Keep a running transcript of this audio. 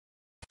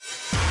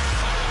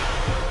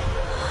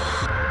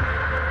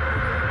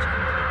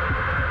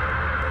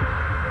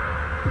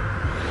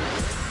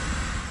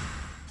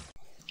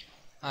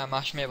I'm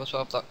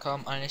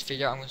ashmable12.com, and in this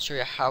video I'm going to show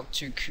you how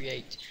to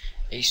create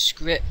a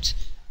script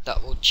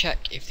that will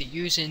check if the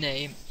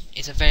username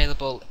is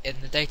available in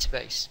the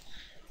database.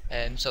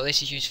 So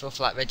this is useful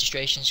for like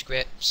registration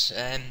scripts,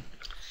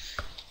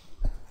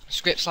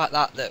 scripts like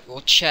that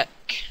will check.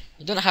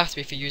 You don't have to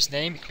be for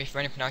username, it can be for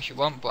anything else you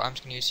want, but I'm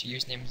just going to use the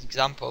username as an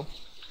example.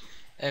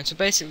 So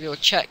basically it will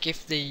check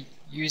if the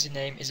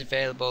username is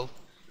available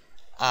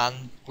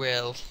and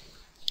will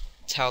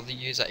tell the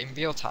user in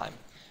real time.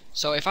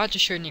 So if I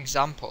just show an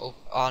example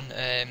on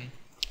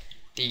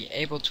the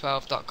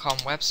able12.com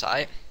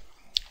website,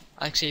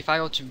 actually if I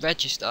go to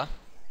register,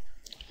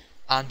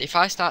 and if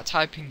I start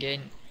typing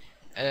in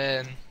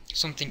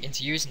something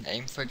into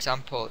username, for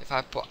example if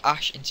I put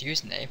Ash into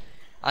username,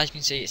 as you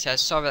can see it says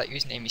sorry that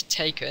username is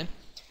taken,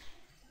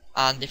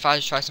 and if I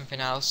just try something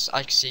else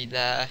I can see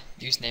their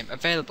username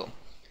available.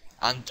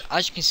 And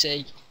as you can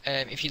see,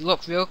 if you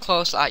look real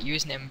close at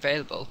username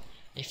available,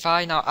 if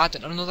I now add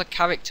another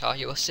character,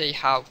 you will see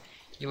how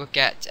you will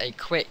get a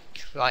quick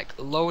like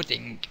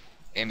loading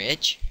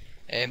image.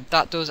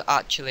 That does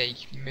actually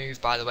move,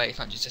 by the way, it's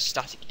not just a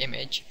static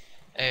image.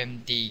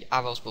 The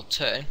arrows will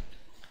turn,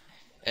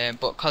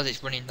 but because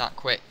it's running that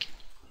quick,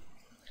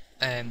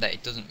 that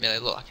it doesn't really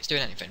look like it's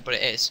doing anything, but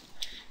it is.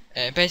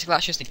 Basically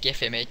that's just a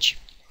GIF image.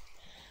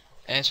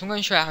 So I'm going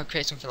to show you how to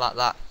create something like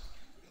that.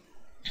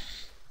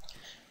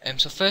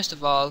 So first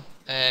of all,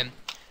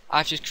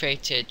 I've just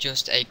created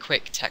just a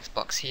quick text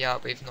box here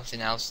with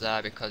nothing else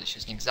there because it's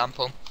just an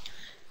example.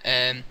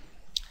 The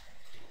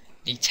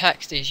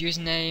text is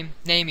username,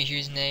 name is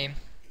username,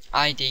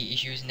 ID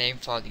is username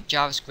for the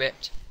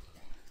JavaScript,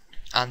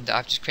 and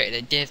I've just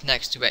created a div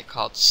next to it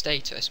called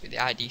status with the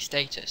ID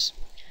status.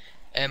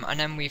 And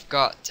then we've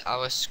got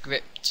our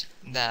script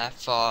there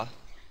for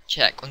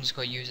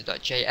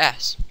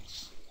check_user.js.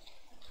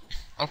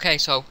 Okay,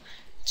 so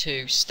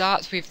to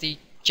start with the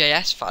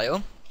JS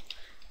file,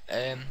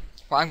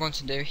 what I'm going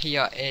to do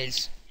here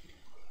is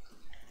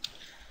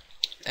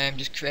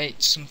just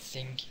create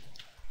something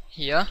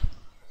here.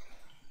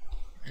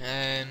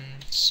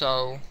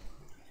 So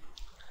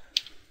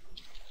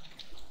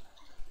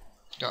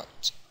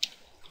dot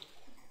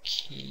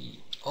key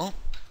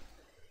up,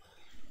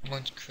 I'm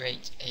going to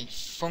create a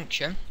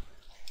function.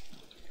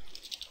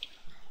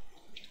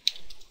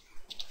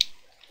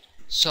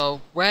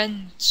 So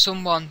when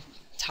someone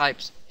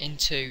types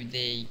into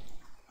the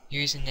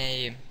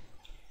username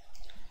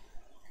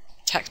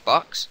text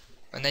box,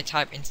 when they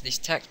type into this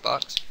text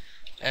box,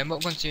 what we're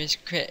going to do is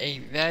create a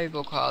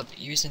variable called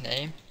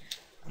username,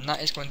 and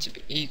that is going to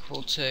be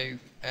equal to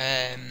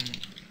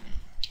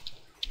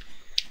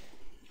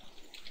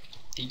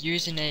the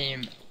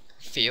username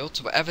field,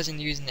 so whatever's in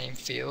the username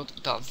field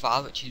dot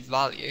val, which is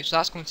value. So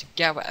that's going to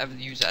get whatever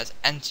the user has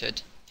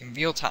entered in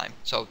real time,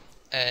 so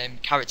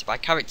character by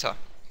character.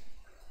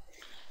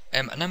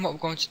 And then what we're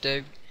going to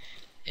do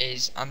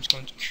is I'm just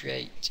going to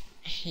create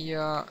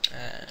here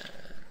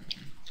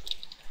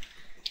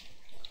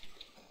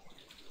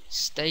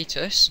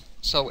status.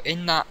 So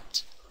in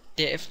that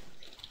div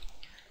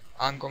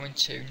I'm going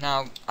to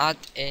now add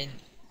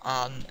in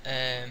an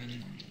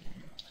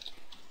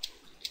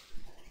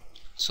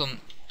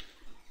some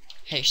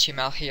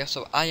HTML here.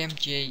 So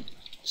img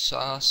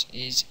source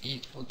is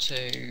equal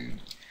to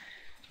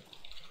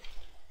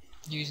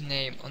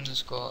username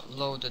underscore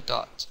loader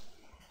dot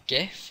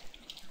gif,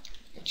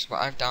 which is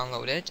what I've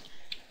downloaded.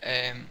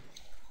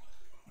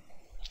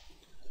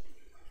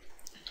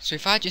 So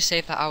if I just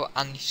save that out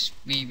and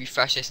we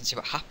refresh this and see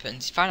what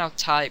happens, if I now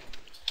type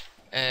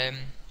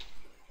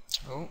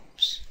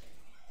oops,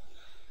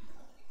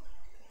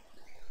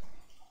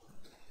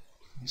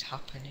 what's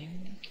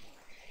happening?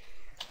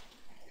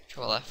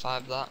 Control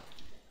F5 that.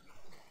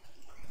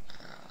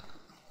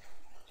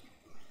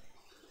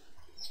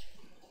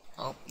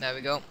 Oh, there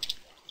we go.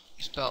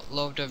 Spelled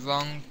loader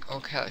wrong.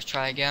 Okay, let's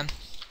try again.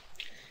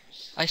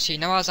 Actually,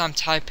 now as I'm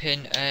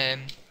typing,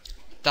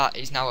 that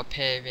is now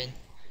appearing.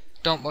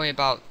 Don't worry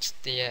about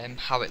the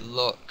how it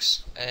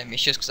looks.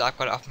 It's just because I've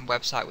got it off my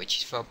website, which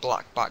is for a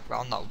black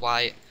background, not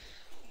white.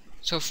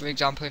 So, for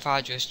example, if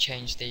I just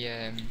change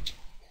the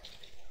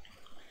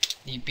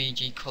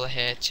BG color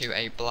here to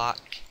a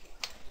black,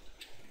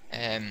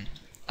 as you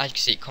can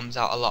see, it comes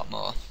out a lot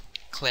more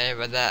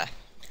clearer there.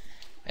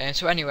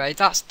 So anyway,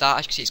 that's that.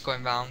 As you can see, it's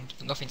going round,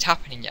 but nothing's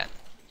happening yet.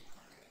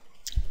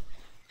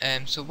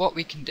 So what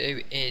we can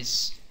do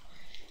is,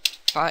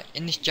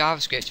 in this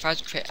JavaScript, if I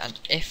just create an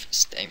if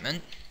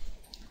statement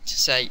to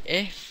say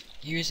if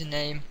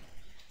username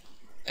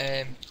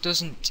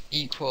doesn't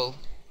equal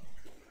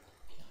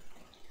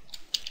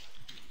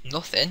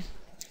nothing,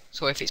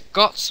 so if it's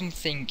got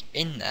something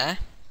in there,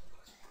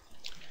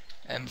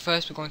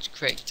 first we're going to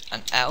create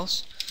an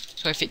else.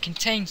 So if it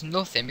contains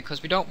nothing,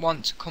 because we don't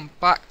want to come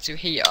back to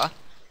here,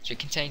 so it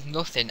contains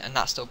nothing and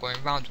that's still going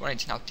around, we want it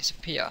to now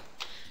disappear.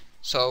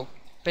 So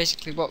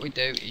basically what we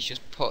do is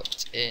just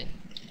put in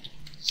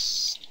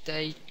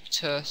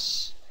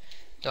status.html,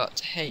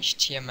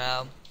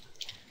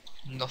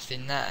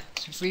 nothing there.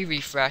 So if we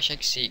refresh, I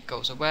can see it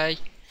goes away,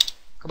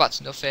 go back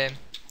to nothing,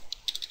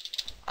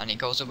 and it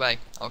goes away.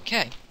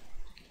 Okay,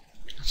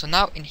 so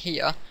now in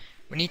here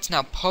we need to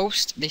now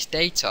post this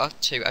data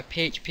to a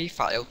PHP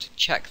file to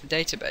check the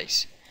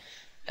database.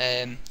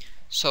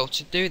 So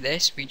to do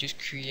this we just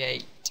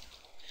create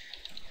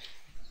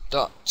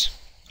dot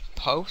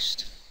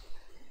post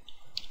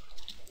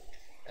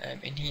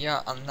in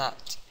here, and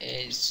that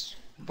is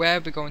where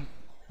we're going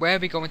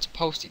to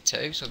post it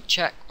to. So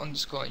check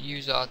underscore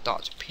user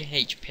dot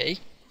php,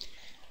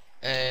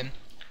 and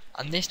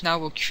this now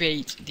will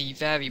create the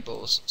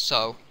variables.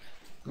 So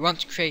we want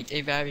to create a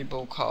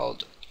variable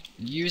called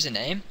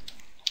username,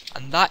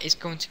 and that is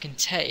going to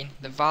contain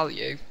the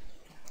value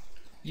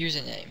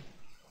username.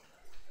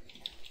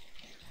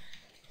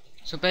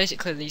 So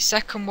basically the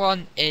second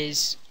one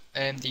is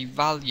the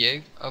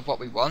value of what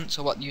we want,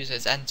 so what the user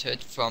has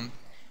entered from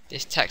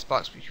this text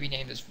box which we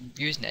named as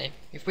username.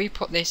 If we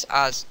put this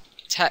as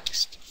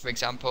text, for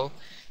example,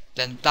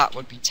 then that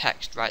would be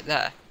text right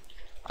there.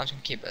 I'm just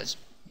going to keep it as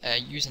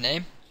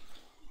username,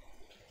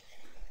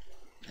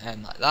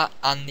 like that.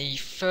 And the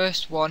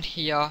first one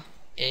here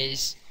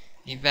is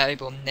the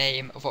variable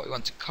name of what we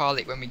want to call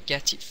it when we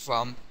get it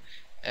from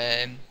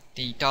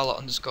the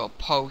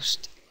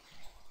 $_post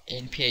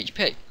in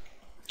PHP.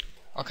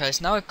 Okay,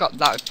 so now we've got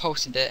that, we've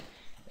posted it.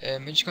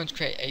 We're just going to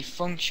create a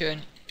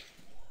function,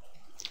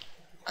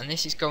 and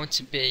this is going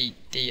to be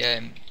the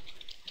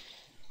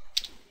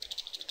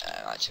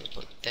actually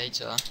we'll put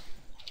data.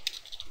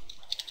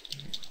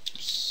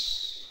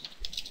 Oops.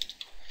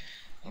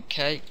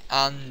 Okay,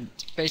 and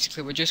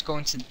basically we're just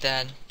going to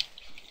then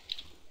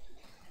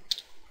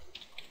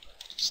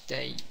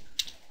status.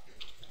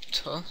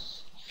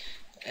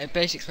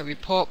 Basically we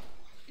post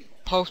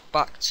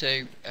back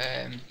to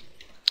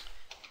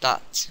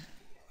that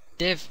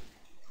div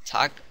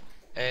tag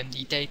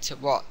the data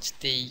what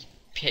the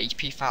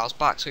PHP file's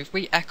back. So if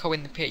we echo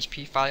in the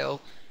PHP file,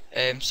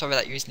 sorry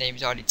that username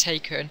is already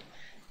taken,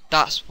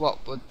 that's what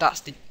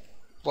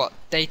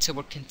data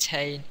would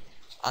contain,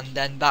 and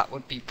then that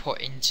would be put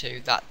into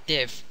that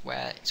div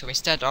where, so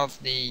instead of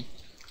the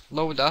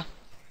loader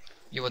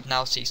you would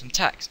now see some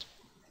text.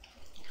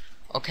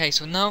 Okay,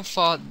 so now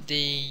for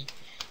the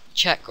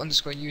check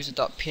underscore user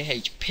dot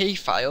php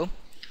file,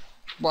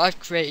 what I've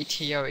created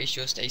here is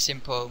just a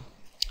simple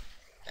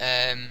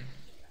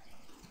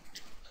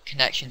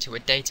connection to a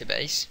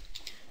database,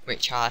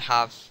 which I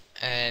have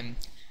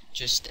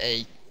just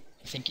I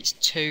think it's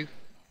 2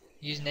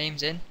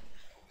 usernames in.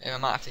 I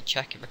might have to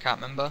check if I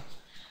can't remember.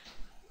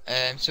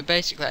 So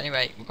basically,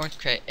 anyway, we're going to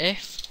create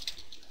if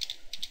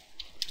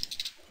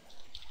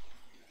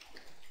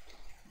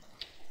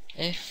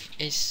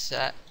is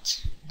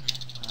set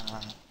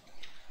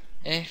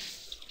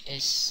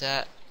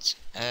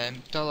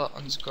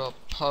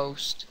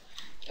 $_post.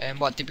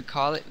 What did we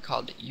call it? We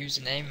called it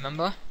username,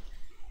 remember?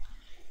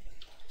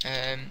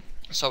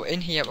 So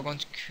in here we're going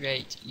to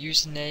create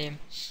username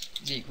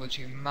is equal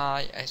to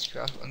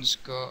mysql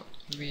underscore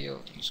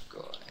real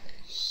underscore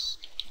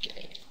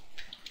escape,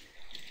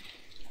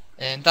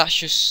 and that's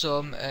just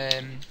some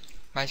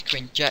MySQL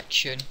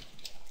injection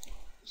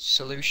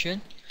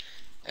solution.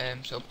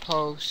 So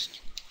post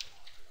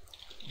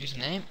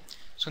username.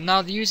 So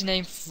now the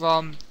username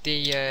from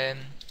the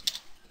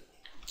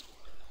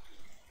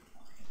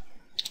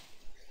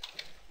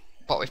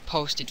what we've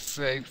posted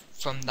through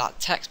from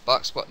that text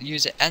box, what the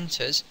user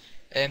enters,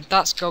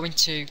 that's going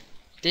to,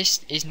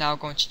 this is now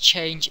going to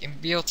change in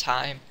real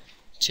time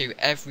to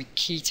every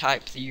key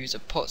type the user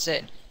puts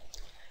in.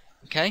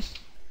 Okay,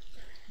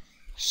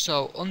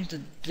 so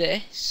under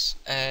this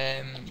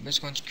we're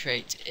just going to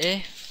create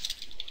if,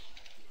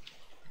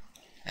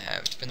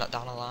 let's bring that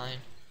down a line.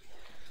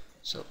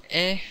 So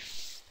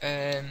if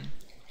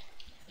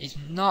is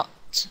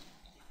not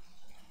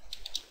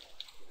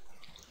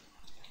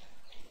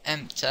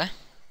empty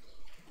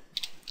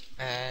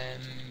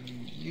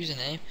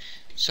username.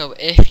 So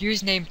if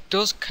username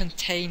does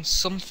contain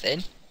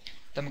something,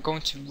 then we're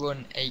going to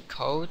run a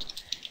code.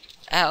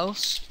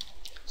 Else,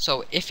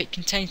 so if it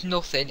contains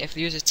nothing, if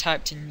the user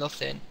typed in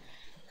nothing,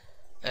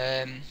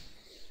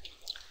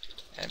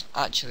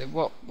 actually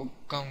what we're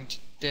going to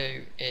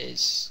do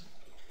is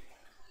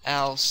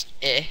else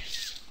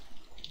if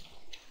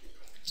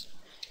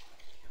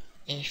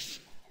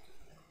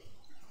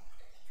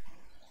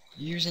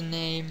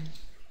username,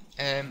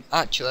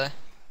 actually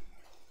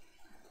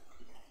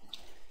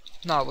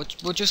no,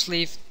 we'll just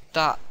leave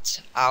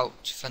that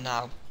out for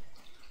now.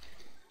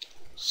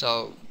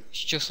 So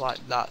it's just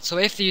like that. So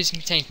if the user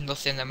contains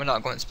nothing, then we're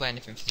not going to display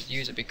anything for the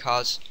user,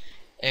 because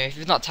if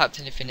you've not typed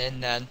anything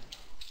in, then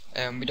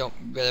we don't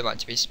really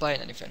want to be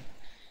displaying anything.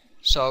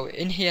 So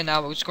in here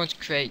now we're just going to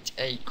create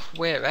a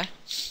query,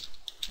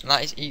 and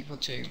that is equal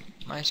to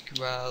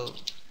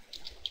MySQL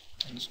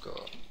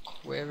underscore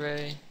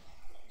query.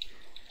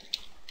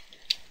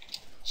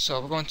 So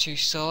we're going to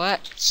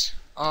select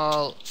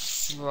all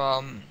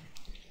from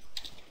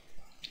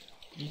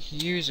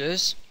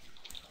users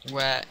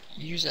where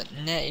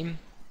username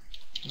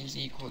is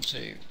equal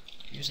to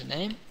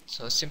username.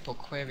 So a simple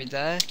query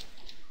there.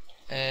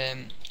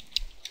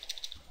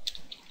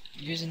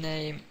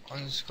 Username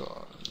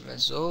underscore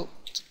result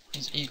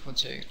is equal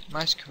to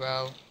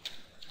MySQL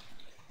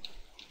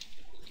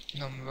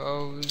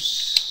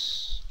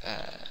numbers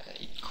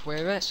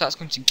query. So that's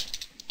going to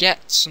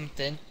get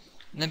something,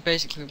 and then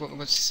basically what we're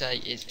going to say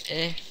is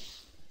if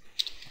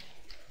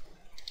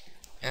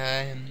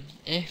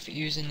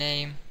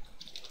username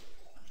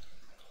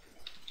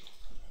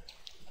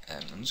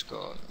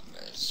underscore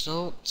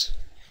result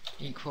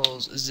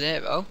equals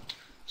 0.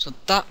 So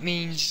that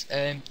means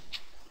there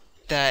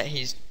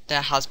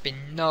has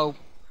been no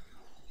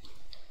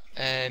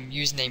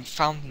username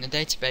found in the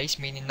database,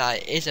 meaning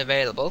that it is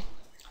available.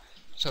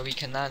 So we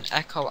can then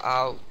echo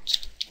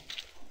out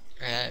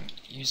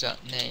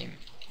username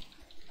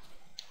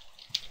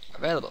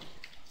available.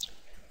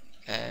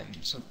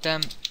 So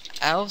then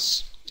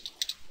else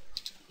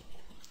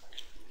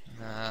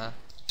we're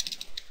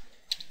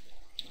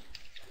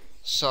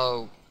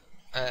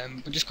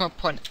just going to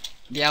put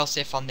the else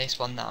if on this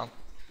one now.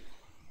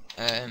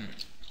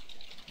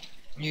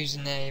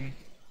 Username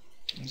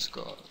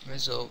underscore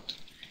result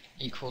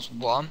equals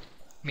 1,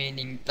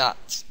 meaning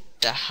that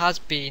there has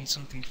been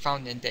something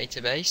found in the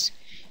database.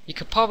 You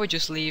could probably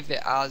just leave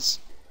it as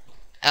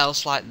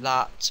else like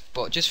that,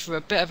 but just for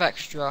a bit of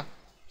extra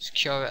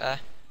security,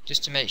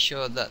 just to make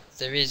sure that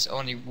there is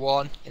only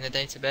 1 in the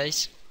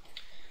database,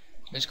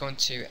 I'm just going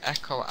to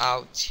echo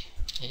out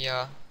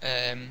here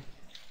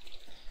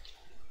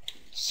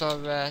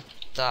sorry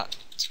that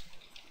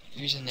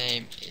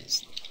username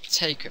is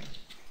taken.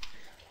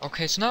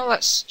 Okay, so now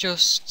let's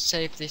just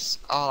save this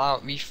all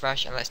out,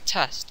 refresh, and let's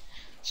test.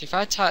 So if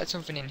I type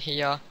something in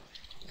here,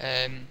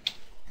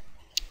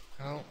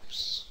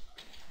 oops.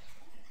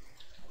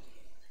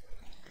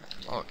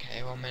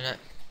 Okay, 1 minute.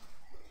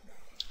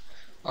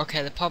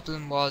 Okay, the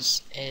problem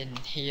was in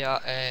here,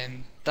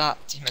 that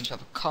is meant to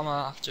have a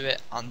comma after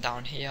it, and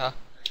down here,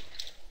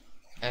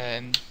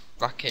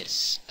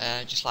 brackets,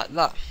 just like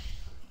that,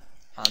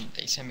 and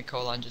a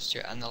semicolon just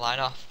to end the line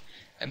off.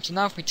 So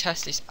now if we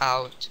test this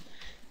out,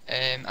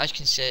 as you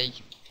can see,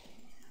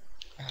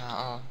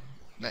 as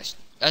you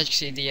can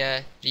see,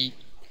 the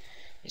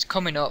it's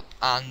coming up,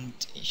 and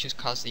it's just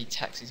because the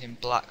text is in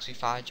black. So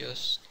if I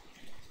just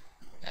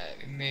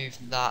remove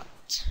that,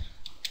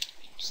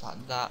 just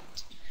like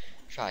that,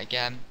 try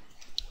again.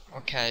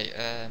 Okay,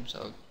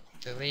 so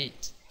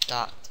delete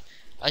that.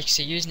 As you can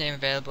see, username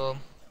available,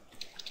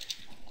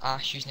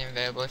 username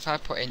available. If I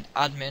put in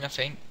admin, I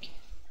think,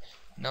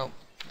 nope.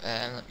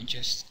 Let me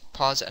just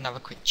pause it and have a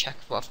quick check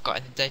of what I've got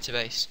in the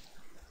database.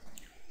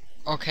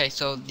 Okay,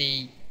 so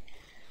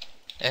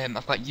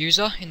I've got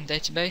user in the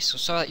database, so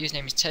sorry that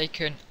username is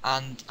taken,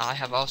 and I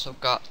have also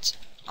got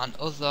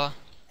another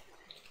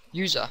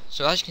user.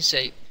 So as you can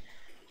see,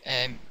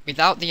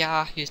 without the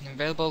R, username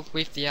available;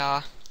 with the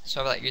R,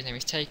 sorry that username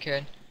is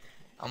taken,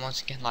 and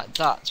once again like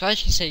that. So as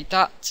you can see,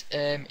 that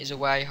is a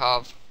way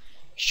of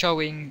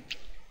showing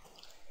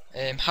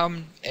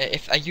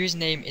if a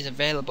username is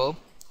available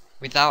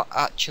without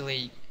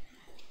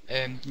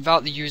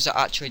the user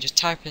actually just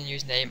typing the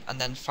username and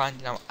then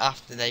finding out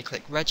after they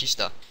click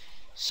register.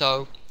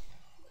 So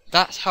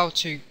that's how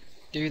to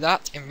do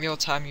that in real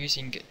time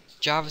using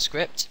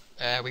JavaScript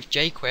with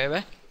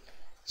jQuery.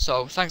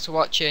 So thanks for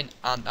watching,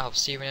 and I'll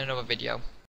see you in another video.